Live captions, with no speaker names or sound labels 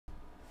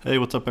Hey,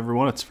 what's up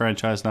everyone? It's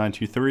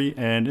Franchise923,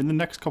 and in the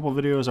next couple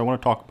of videos I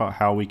want to talk about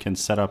how we can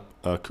set up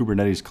a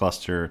Kubernetes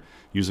cluster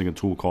using a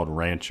tool called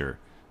Rancher.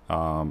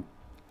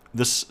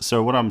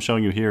 So what I'm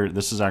showing you here,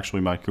 this is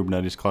actually my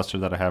Kubernetes cluster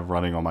that I have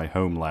running on my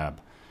Homelab.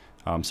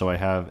 So I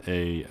have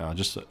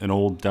just an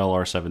old Dell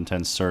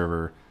R710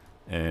 server,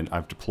 and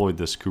I've deployed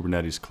this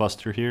Kubernetes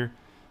cluster here,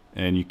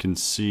 and you can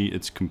see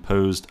it's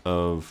composed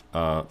of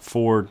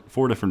four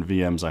different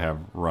VMs I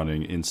have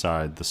running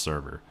inside the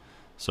server.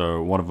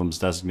 So one of them is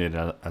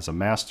designated as a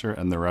master,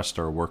 and the rest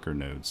are worker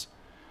nodes.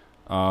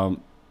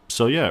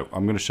 So yeah,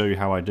 I'm going to show you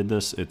how I did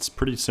this. It's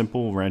pretty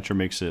simple. Rancher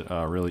makes it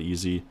really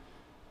easy,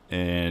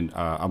 and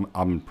I'm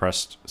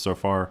impressed so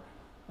far.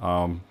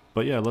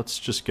 But yeah, let's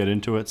just get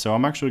into it. So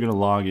I'm actually going to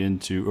log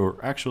into, or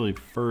actually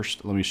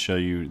first let me show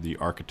you the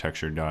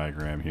architecture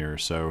diagram here.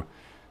 So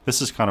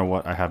this is kind of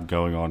what I have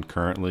going on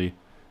currently.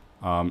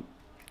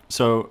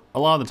 So a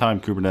lot of the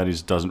time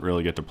Kubernetes doesn't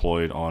really get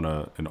deployed on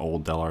an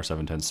old Dell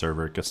R710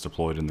 server. It gets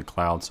deployed in the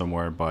cloud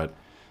somewhere, but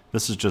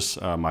this is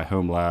just my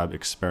Homelab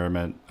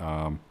experiment.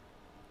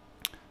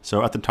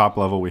 So at the top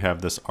level we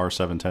have this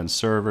R710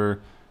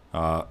 server.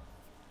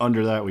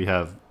 Under that we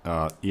have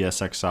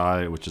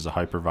ESXi, which is a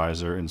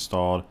hypervisor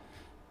installed,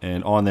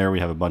 and on there we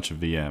have a bunch of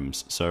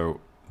VMs.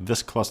 So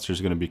this cluster is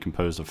going to be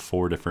composed of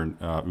 4 different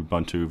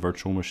Ubuntu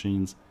virtual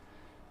machines,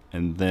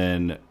 and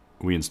then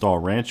we install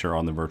Rancher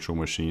on the virtual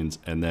machines,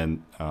 and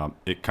then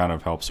it kind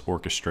of helps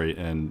orchestrate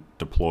and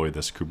deploy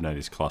this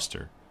Kubernetes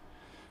cluster.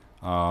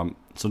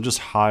 So just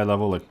high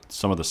level, like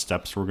some of the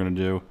steps we're going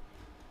to do.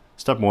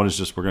 Step 1 is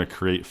just we're going to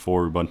create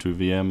 4 Ubuntu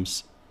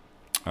VMs,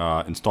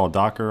 install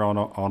Docker on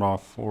all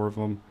 4 of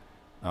them,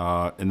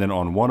 and then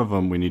on one of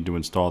them we need to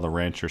install the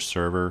Rancher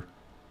server,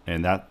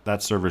 and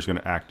that server is going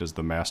to act as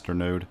the master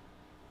node.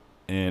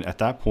 And at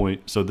that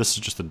point, so this is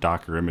just a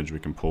Docker image we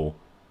can pull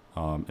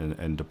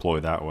and deploy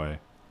that way.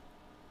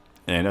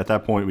 And at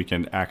that point, we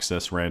can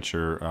access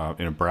Rancher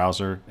in a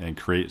browser and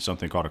create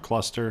something called a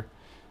cluster.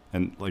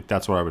 And like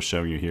that's what I was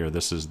showing you here.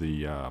 This is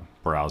the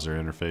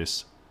browser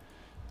interface.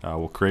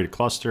 We'll create a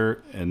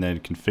cluster and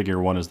then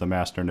configure one as the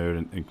master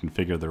node and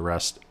configure the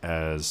rest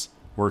as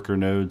worker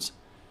nodes,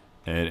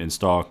 and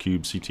install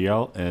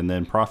kubectl, and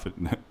then profit.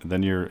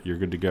 Then you're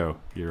good to go.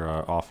 You're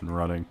off and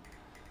running.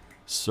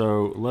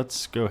 So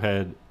let's go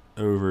ahead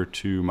over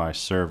to my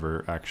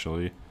server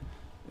actually,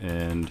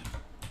 and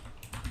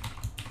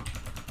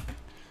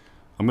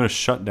I'm going to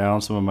shut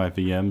down some of my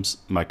VMs,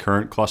 my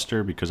current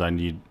cluster, because I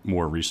need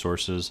more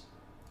resources.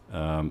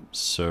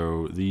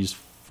 So these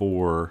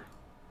 4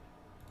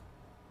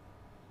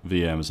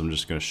 VMs I'm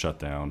just going to shut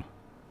down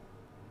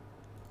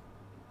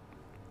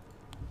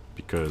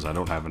because I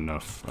don't have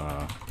enough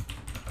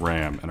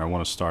RAM, and I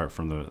want to start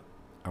from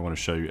I want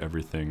to show you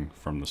everything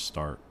from the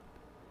start.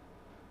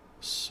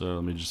 So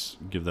let me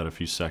just give that a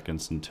few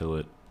seconds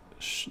until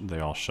they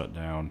all shut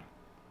down.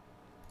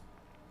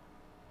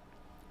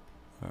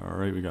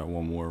 Alright, we got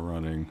one more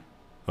running.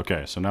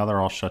 Okay, so now they're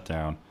all shut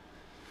down.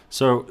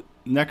 So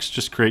next,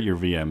 just create your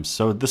VMs.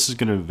 So this is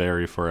going to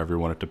vary for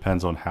everyone. It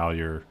depends on how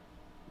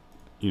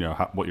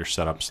what your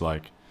setup's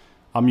like.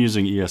 I'm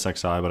using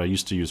ESXi, but I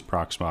used to use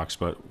Proxmox.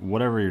 But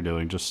whatever you're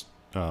doing, just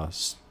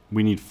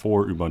we need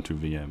 4 Ubuntu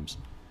VMs.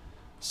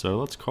 So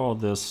let's call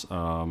this.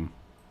 I'm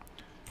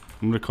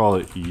going to call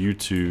it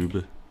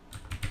YouTube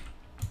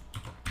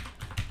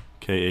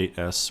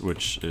K8S,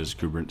 which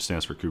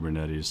stands for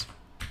Kubernetes.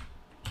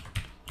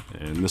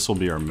 And this will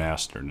be our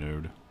master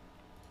node.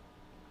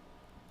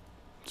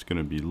 It's going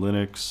to be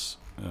Linux,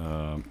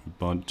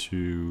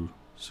 Ubuntu,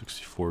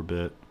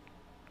 64-bit,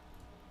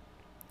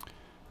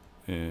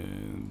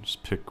 and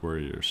just pick where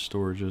your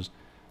storage is.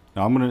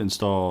 Now I'm going to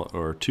install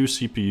 2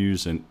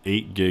 CPUs and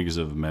 8 gigs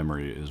of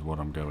memory is what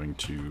I'm going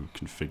to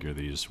configure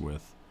these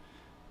with.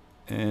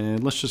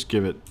 And let's just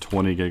give it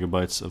 20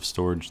 gigabytes of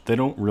storage. They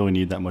don't really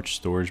need that much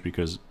storage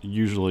because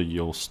usually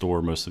you'll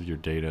store most of your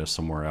data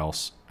somewhere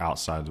else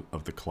outside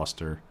of the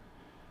cluster.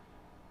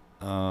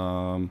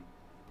 Now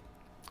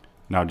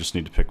I just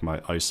need to pick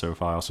my ISO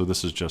file. So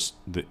this is just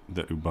the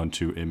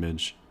Ubuntu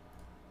image,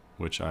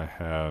 which I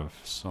have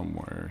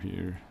somewhere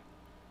here.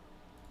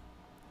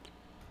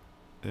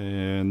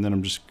 And then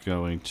I'm just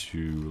going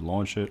to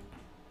launch it.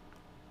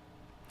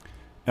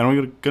 And I'm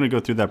going to go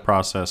through that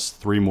process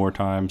 3 more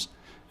times.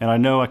 And I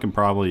know I can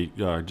probably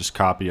just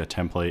copy a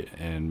template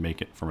and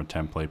make it from a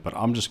template, but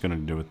I'm just going to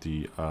do it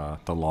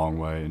the long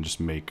way and just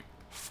make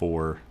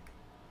 4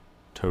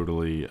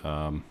 totally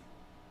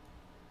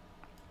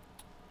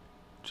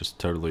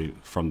totally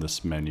from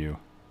this menu.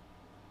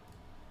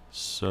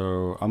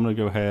 So I'm going to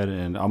go ahead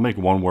and I'll make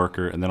 1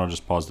 worker, and then I'll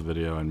just pause the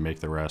video and make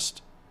the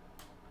rest.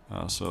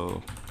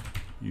 So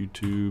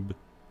YouTube,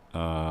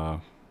 what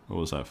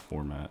was that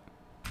format?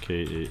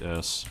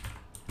 K8S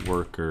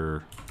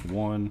worker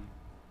 1,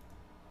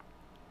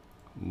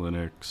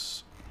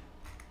 Linux,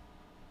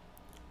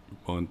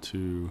 Ubuntu,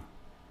 you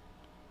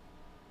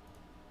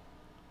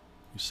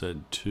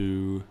said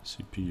 2,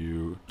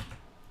 CPU,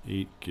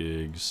 8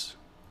 gigs,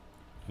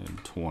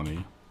 and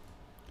 20.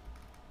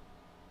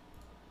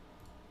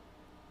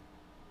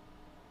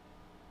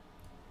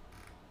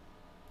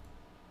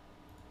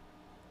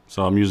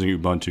 So I'm using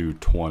Ubuntu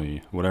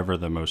 20, whatever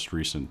the most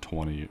recent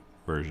 20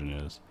 version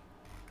is.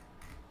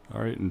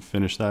 All right, and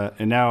finish that.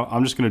 And now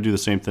I'm just going to do the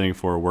same thing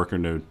for worker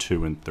node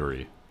 2 and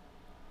 3.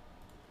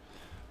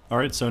 All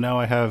right, so now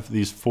I have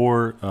these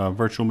 4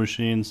 virtual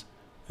machines,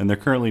 and they're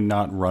currently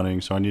not running,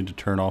 so I need to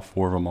turn all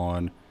 4 of them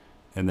on,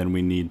 and then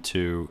we need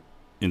to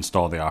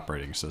install the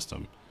operating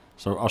system.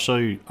 So I'll show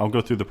you, I'll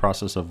go through the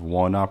process of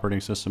one operating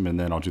system, and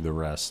then I'll do the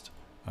rest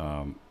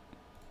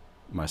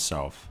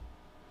myself.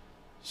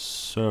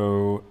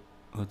 So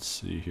let's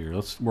see here.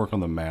 Let's work on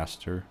the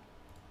master.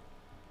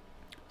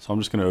 So I'm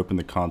just going to open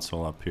the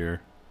console up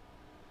here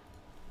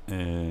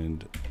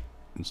and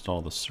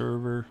install the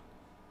server.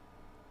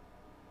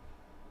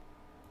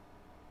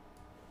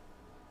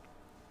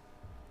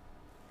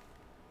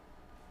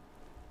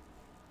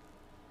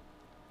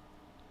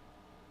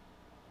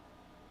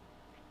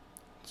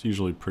 It's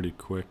usually pretty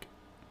quick.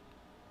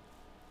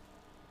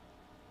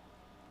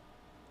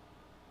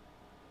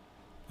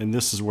 And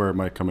this is where it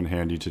might come in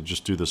handy to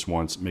just do this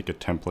once, make a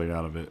template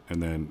out of it,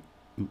 and then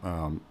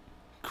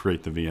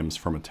create the VMs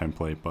from a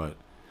template, but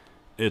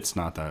it's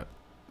not going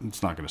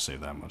to save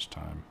that much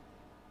time.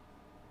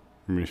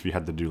 I mean, if you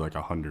had to do like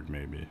 100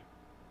 maybe.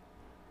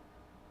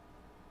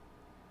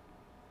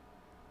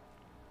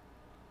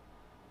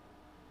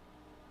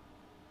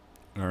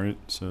 Alright,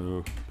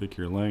 so pick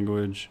your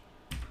language,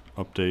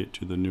 update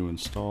to the new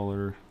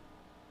installer.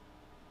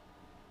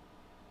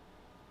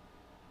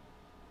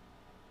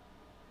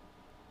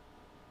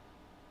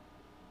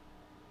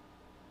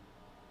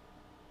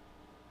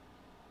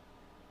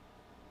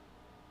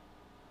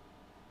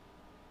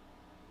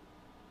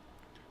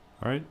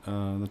 Alright,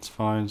 that's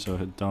fine, so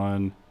hit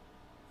done,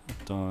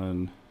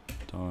 done,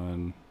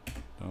 done,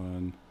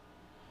 done.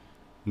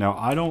 Now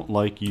I don't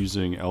like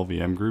using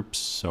LVM groups,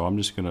 so I'm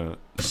just gonna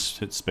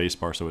hit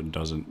spacebar so it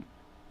doesn't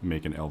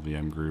make an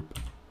LVM group.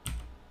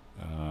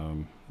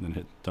 Then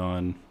hit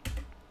done,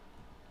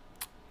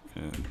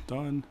 and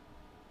done.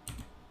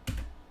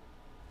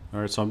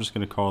 Alright, so I'm just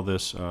gonna call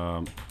this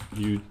my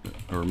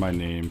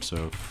name,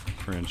 so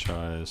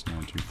franchise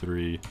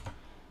 923.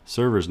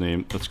 Server's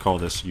name, let's call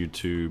this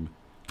YouTube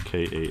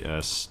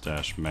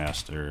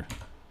KAS-master,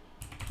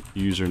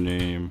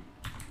 username,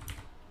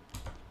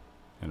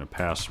 and a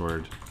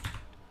password,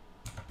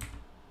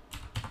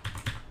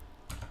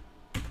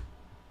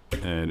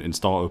 and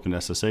install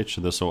OpenSSH.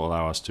 So this will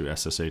allow us to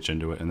SSH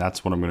into it, and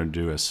that's what I'm going to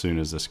do as soon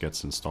as this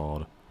gets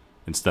installed,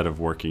 instead of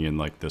working in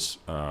like this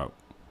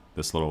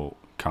this little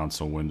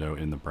console window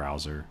in the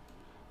browser.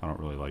 I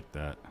don't really like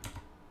that.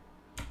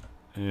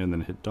 And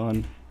then hit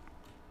done,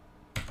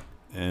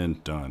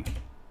 and done.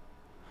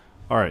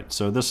 Alright,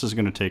 so this is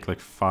going to take like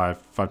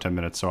 5-10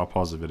 minutes, so I'll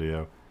pause the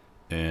video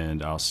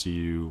and I'll see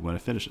you when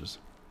it finishes.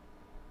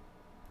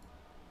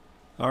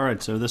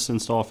 Alright, so this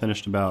install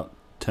finished about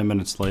 10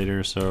 minutes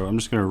later, so I'm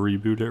just going to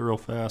reboot it real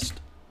fast.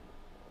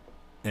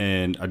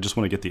 And I just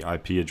want to get the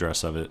IP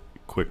address of it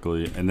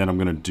quickly, and then I'm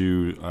going to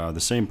do the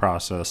same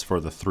process for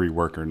the 3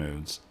 worker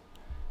nodes.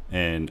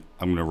 And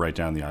I'm going to write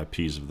down the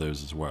IPs of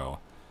those as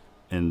well.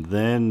 And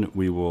then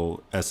we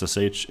will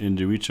SSH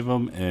into each of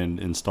them and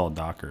install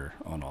Docker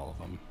on all of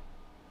them.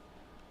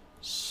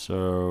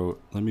 So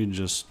let me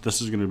just,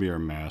 this is going to be our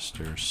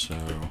master, so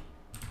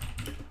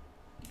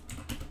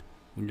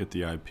we'll get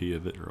the IP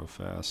of it real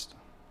fast.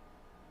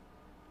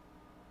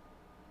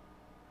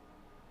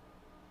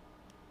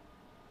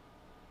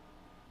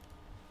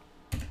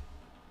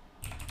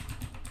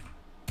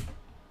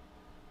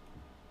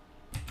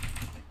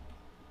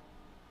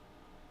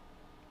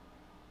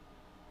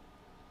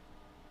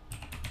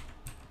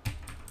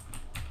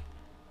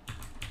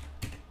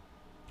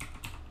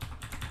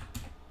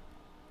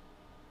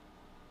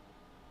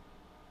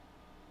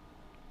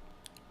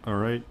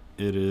 Alright,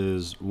 it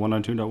is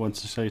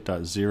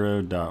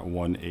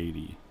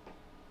 192.168.0.180.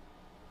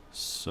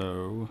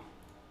 So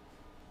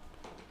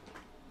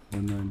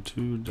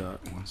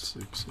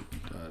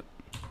 192.168.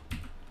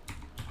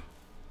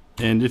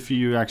 And if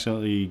you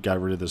accidentally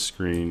got rid of this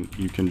screen,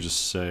 you can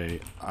just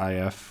say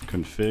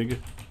ifconfig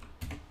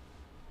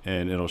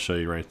and it'll show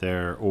you right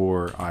there,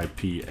 or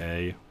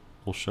IPA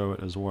will show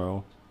it as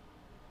well.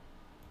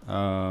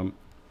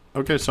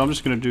 Okay, so I'm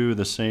just going to do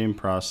the same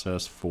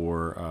process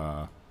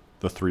for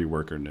the 3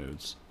 worker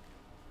nodes.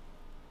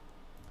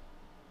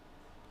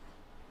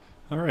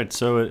 Alright,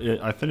 so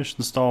I finished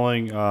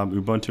installing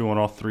Ubuntu on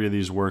all 3 of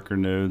these worker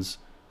nodes.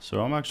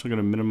 So I'm actually going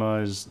to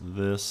minimize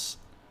this,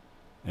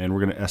 and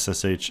we're going to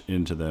SSH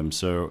into them.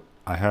 So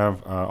I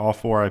have all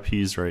 4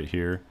 IPs right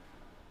here.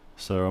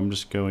 So I'm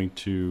just going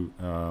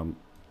to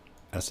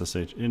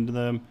SSH into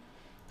them.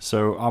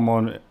 So I'm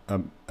on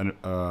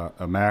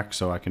a Mac,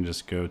 so I can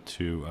just go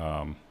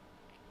to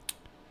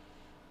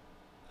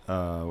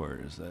where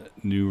is that?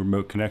 New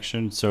remote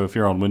connection. So if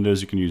you're on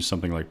Windows, you can use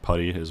something like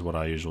PuTTY is what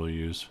I usually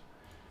use.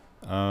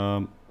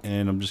 And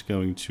I'm just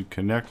going to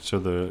connect. So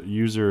the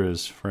user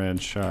is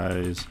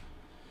franchise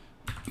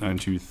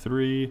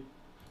 923,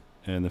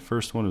 and the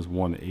first one is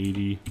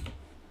 180.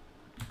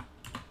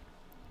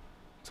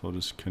 So I'll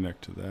just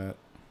connect to that.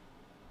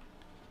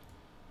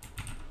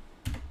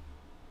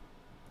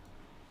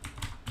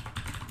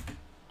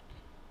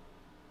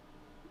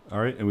 All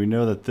right, and we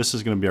know that this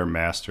is going to be our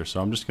master, so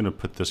I'm just going to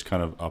put this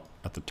kind of up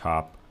at the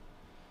top,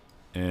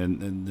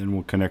 and then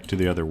we'll connect to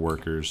the other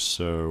workers.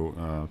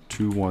 So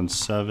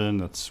 217,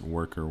 that's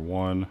worker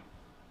 1.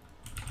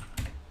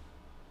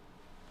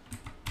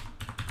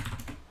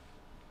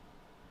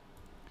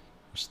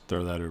 Just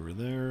throw that over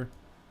there.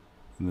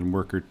 And then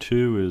worker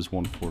 2 is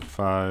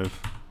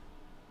 145.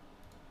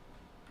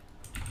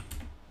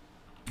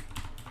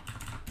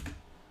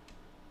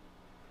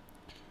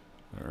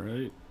 All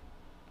right.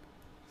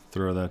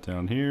 Throw that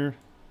down here.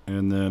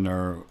 And then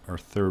our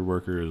third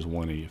worker is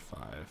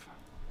 185.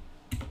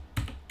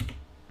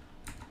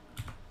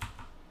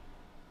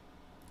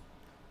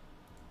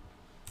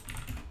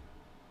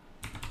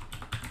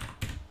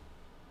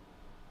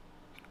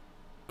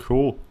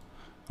 Cool.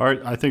 All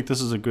right, I think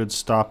this is a good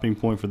stopping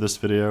point for this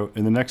video.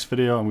 In the next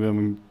video,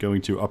 I'm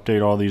going to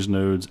update all these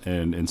nodes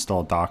and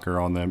install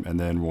Docker on them, and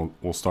then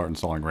we'll start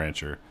installing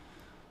Rancher.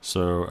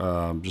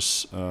 So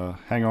just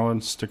hang on,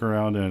 stick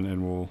around,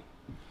 and we'll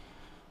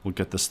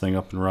get this thing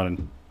up and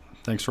running.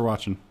 Thanks for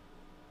watching.